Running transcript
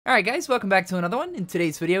Alright guys, welcome back to another one. In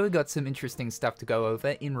today's video, we've got some interesting stuff to go over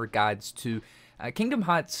in regards to Kingdom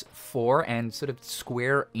Hearts 4 and sort of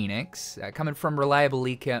Square Enix, coming from reliable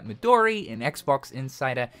leaker Midori, an Xbox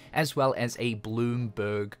insider, as well as a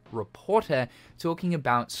Bloomberg reporter talking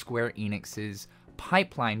about Square Enix's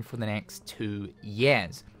pipeline for the next 2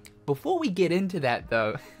 years. Before we get into that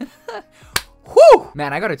though, whew!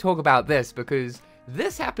 Man, I gotta talk about this because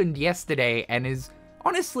this happened yesterday and is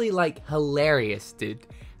honestly like hilarious, dude.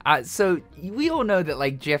 So we all know that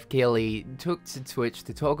like Geoff Keighley took to Twitch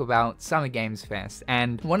to talk about Summer Games Fest,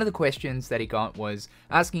 and one of the questions that he got was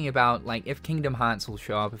asking about like if Kingdom Hearts will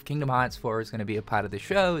show up, if Kingdom Hearts 4 is going to be a part of the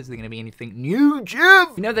show, is there going to be anything new,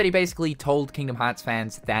 Geoff? You know that he basically told Kingdom Hearts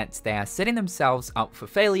fans that they are setting themselves up for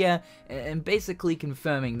failure and basically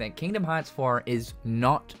confirming that Kingdom Hearts 4 is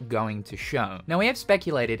not going to show. Now we have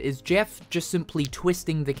speculated, is Geoff just simply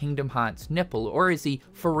twisting the Kingdom Hearts nipple, or is he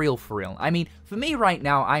for real for real? I mean, for me right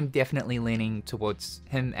now, I'm definitely leaning towards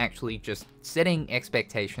him actually just setting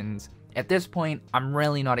expectations. At this point, I'm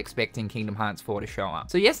really not expecting Kingdom Hearts 4 to show up.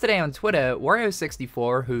 So yesterday on Twitter,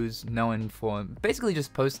 Wario64, who's known for basically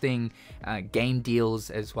just posting game deals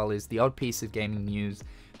as well as the odd piece of gaming news,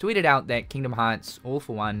 tweeted out that Kingdom Hearts All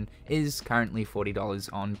for One is currently $40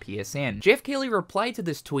 on PSN. Geoff Keighley replied to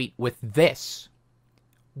this tweet with this.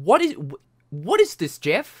 What is this,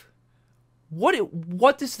 Geoff?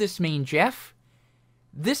 What does this mean, Geoff?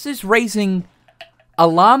 This is raising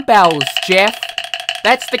alarm bells, Geoff.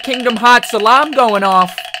 That's the Kingdom Hearts alarm going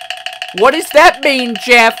off. What does that mean,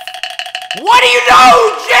 Geoff? What do you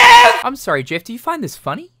know, Geoff? I'm sorry, Geoff, do you find this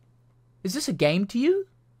funny? Is this a game to you?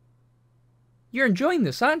 You're enjoying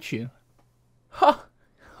this, aren't you? Huh.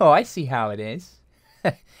 Oh, I see how it is.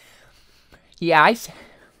 Yeah,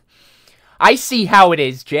 I see how it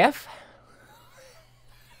is, Geoff.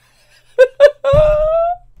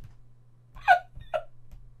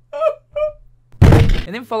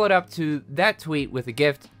 And then followed up to that tweet with a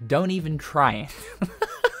gift, don't even try it.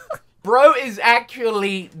 Bro is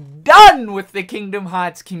actually done with the Kingdom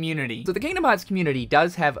Hearts community. So the Kingdom Hearts community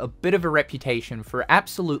does have a bit of a reputation for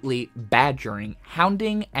absolutely badgering,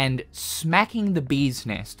 hounding, and smacking the bee's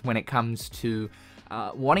nest when it comes to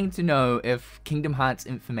wanting to know if Kingdom Hearts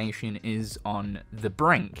information is on the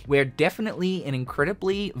brink. We're definitely an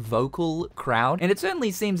incredibly vocal crowd, and it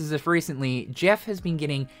certainly seems as if recently Geoff has been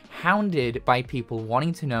getting hounded by people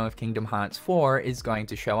wanting to know if Kingdom Hearts 4 is going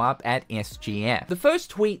to show up at SGF. The first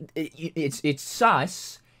tweet, it's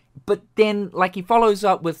sus, but then like he follows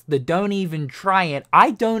up with the don't even try it.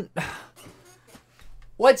 I don't...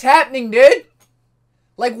 What's happening, dude?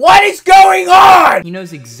 Like, what is going on? He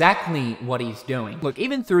knows exactly what he's doing. Look,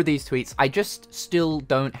 even through these tweets, I just still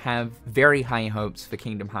don't have very high hopes for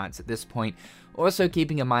Kingdom Hearts at this point. Also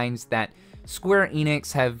keeping in mind that Square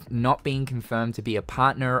Enix have not been confirmed to be a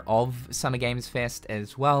partner of Summer Games Fest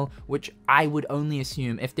as well, which I would only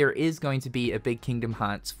assume if there is going to be a big Kingdom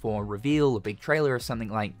Hearts 4 reveal, a big trailer or something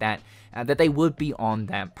like that, that they would be on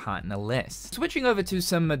that partner list. Switching over to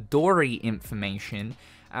some Midori information,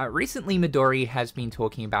 recently Midori has been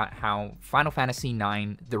talking about how Final Fantasy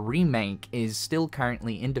IX, the remake, is still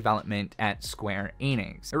currently in development at Square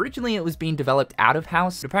Enix. Originally it was being developed out of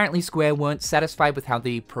house, but apparently Square weren't satisfied with how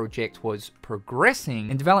the project was progressing,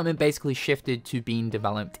 and development basically shifted to being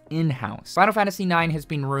developed in-house. Final Fantasy IX has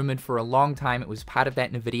been rumored for a long time. It was part of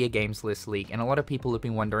that Nvidia Games List leak, and a lot of people have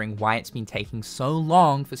been wondering why it's been taking so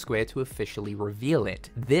long for Square to officially reveal it.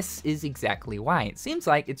 This is exactly why. It seems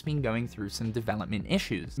like it's been going through some development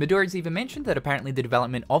issues. Midori's even mentioned that apparently the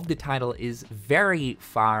development of the title is very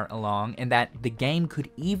far along and that the game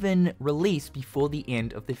could even release before the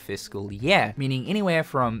end of the fiscal year, meaning anywhere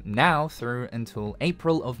from now through until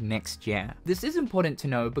April of next year. This is important to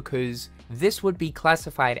know because this would be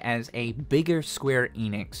classified as a bigger Square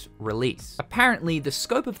Enix release. Apparently the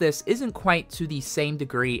scope of this isn't quite to the same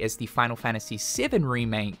degree as the Final Fantasy VII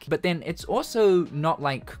remake, but then it's also not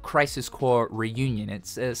like Crisis Core Reunion,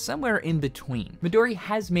 it's somewhere in between. Midori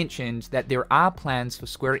has mentioned that there are plans for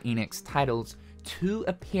Square Enix titles to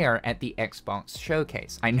appear at the Xbox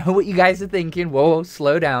showcase. I know what you guys are thinking. Whoa,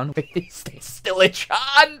 slow down. Is there still a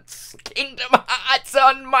chance? Kingdom Hearts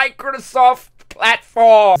on Microsoft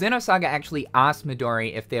platform. Xenosaga actually asked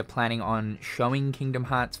Midori if they're planning on showing Kingdom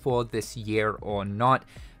Hearts 4 this year or not.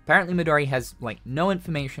 Apparently Midori has like no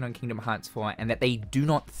information on Kingdom Hearts 4 and that they do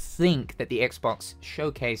not think that the Xbox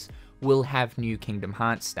showcase will have new Kingdom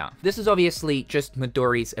Hearts stuff. This is obviously just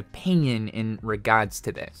Midori's opinion in regards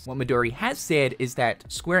to this. What Midori has said is that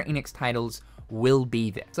Square Enix titles will be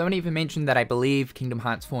there. Someone even mentioned that I believe Kingdom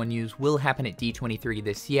Hearts 4 news will happen at D23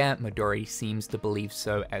 this year. Midori seems to believe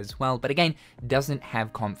so as well, but again, doesn't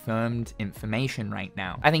have confirmed information right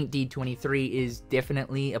now. I think D23 is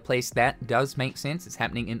definitely a place that does make sense. It's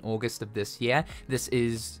happening in August of this year. This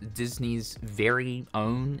is Disney's very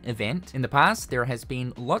own event. In the past, there has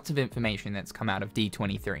been lots of information that's come out of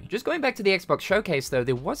D23. Just going back to the Xbox showcase though,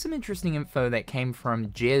 there was some interesting info that came from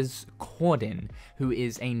Jez Corden, who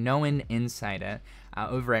is a known insider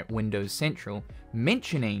over at Windows Central,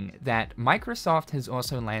 mentioning that Microsoft has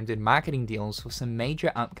also landed marketing deals for some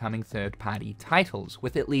major upcoming third-party titles,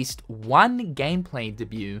 with at least one gameplay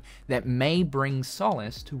debut that may bring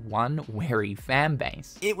solace to one wary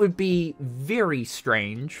fanbase. It would be very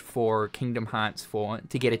strange for Kingdom Hearts 4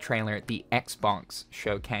 to get a trailer at the Xbox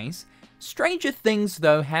showcase. Stranger things,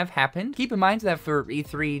 though, have happened. Keep in mind that for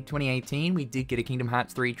E3 2018, we did get a Kingdom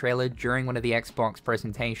Hearts 3 trailer during one of the Xbox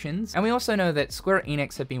presentations. And we also know that Square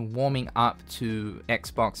Enix have been warming up to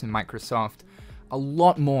Xbox and Microsoft a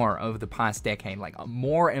lot more over the past decade, like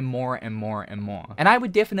more and more and more and more. And I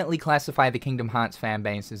would definitely classify the Kingdom Hearts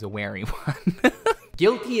fanbase as a wary one.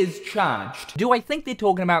 Guilty as charged. Do I think they're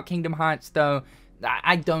talking about Kingdom Hearts, though?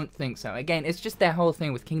 I don't think so. Again, it's just that whole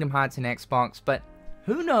thing with Kingdom Hearts and Xbox, but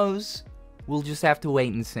who knows? We'll just have to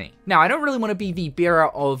wait and see. Now, I don't really want to be the bearer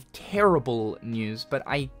of terrible news, but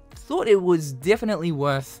I thought it was definitely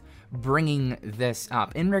worth bringing this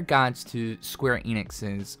up in regards to Square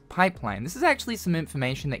Enix's pipeline. This is actually some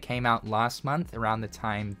information that came out last month around the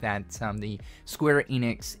time that the Square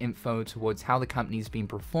Enix info towards how the company's been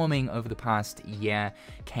performing over the past year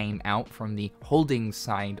came out from the holdings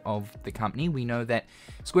side of the company. We know that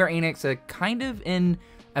Square Enix are kind of in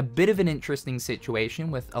a bit of an interesting situation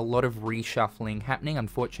with a lot of reshuffling happening.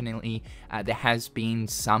 Unfortunately, there has been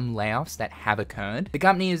some layoffs that have occurred. The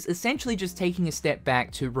company is essentially just taking a step back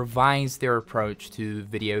to revise their approach to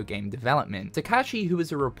video game development. Takashi, who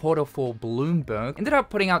is a reporter for Bloomberg, ended up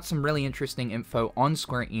putting out some really interesting info on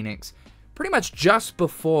Square Enix pretty much just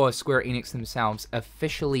before Square Enix themselves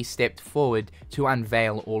officially stepped forward to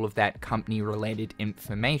unveil all of that company-related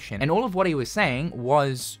information. And all of what he was saying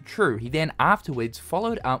was true. He then afterwards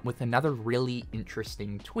followed up with another really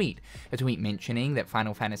interesting tweet. A tweet mentioning that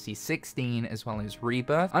Final Fantasy XVI as well as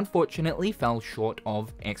Rebirth unfortunately fell short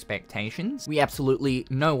of expectations. We absolutely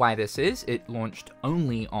know why this is. It launched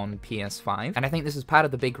only on PS5. And I think this is part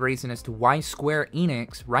of the big reason as to why Square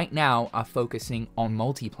Enix right now are focusing on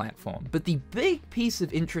multi-platform. But the big piece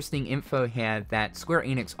of interesting info here that Square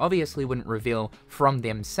Enix obviously wouldn't reveal from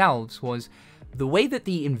themselves was the way that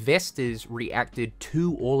the investors reacted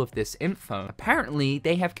to all of this info. Apparently,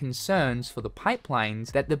 they have concerns for the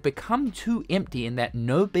pipelines that they've become too empty and that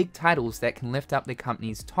no big titles that can lift up the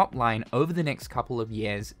company's top line over the next couple of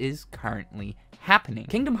years is currently happening.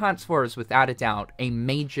 Kingdom Hearts 4 is without a doubt a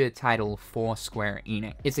major title for Square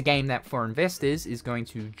Enix. It's a game that for investors is going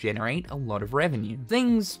to generate a lot of revenue.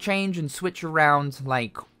 Things change and switch around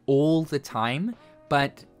like all the time,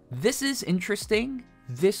 but this is interesting.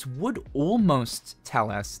 This would almost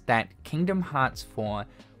tell us that Kingdom Hearts 4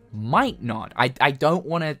 might not. I don't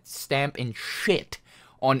want to stamp and shit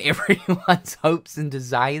on everyone's hopes and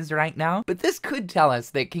desires right now, but this could tell us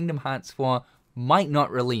that Kingdom Hearts 4 might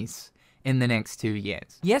not release in the next 2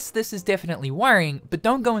 years. Yes, this is definitely worrying, but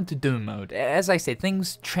don't go into doom mode. As I said,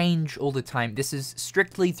 things change all the time. This is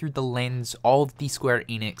strictly through the lens of the Square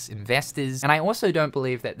Enix investors, and I also don't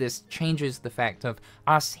believe that this changes the fact of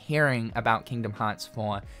us hearing about Kingdom Hearts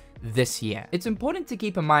 4 this year. It's important to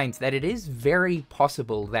keep in mind that it is very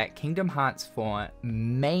possible that Kingdom Hearts 4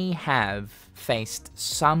 may have faced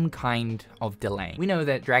some kind of delay. We know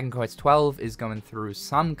that Dragon Quest XII is going through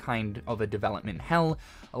some kind of a development hell.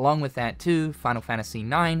 Along with that too, Final Fantasy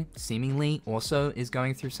IX seemingly also is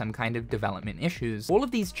going through some kind of development issues. All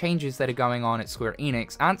of these changes that are going on at Square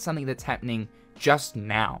Enix aren't something that's happening just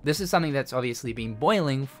now. This is something that's obviously been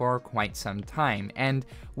boiling for quite some time, and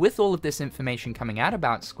with all of this information coming out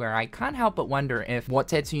about Square, I can't help but wonder if what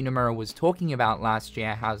Tetsuya Nomura was talking about last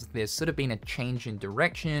year, how there's sort of been a change in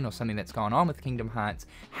direction or something that's gone on with Kingdom Hearts,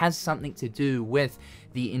 has something to do with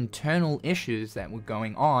the internal issues that were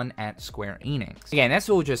going on at Square Enix. Again, that's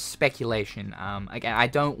all just speculation. Again, I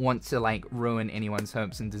don't want to like ruin anyone's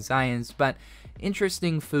hopes and desires, but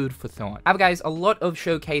interesting food for thought. However, guys, a lot of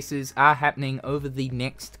showcases are happening over the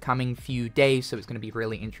next coming few days, so it's going to be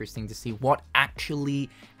really interesting to see what actually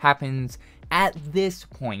happens. At this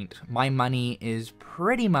point, my money is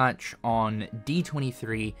pretty much on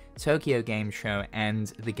D23, Tokyo Game Show, and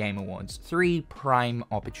the Game Awards. 3 prime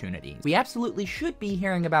opportunities. We absolutely should be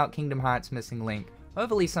hearing about Kingdom Hearts Missing Link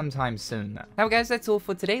Hopefully sometime soon though. Now guys, that's all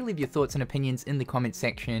for today. Leave your thoughts and opinions in the comment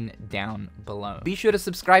section down below. Be sure to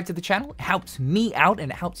subscribe to the channel. It helps me out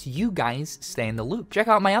and it helps you guys stay in the loop. Check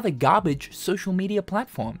out my other garbage social media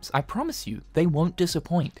platforms. I promise you, they won't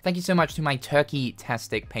disappoint. Thank you so much to my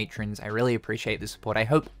turkey-tastic patrons. I really appreciate the support. I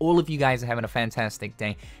hope all of you guys are having a fantastic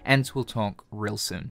day, and we'll talk real soon.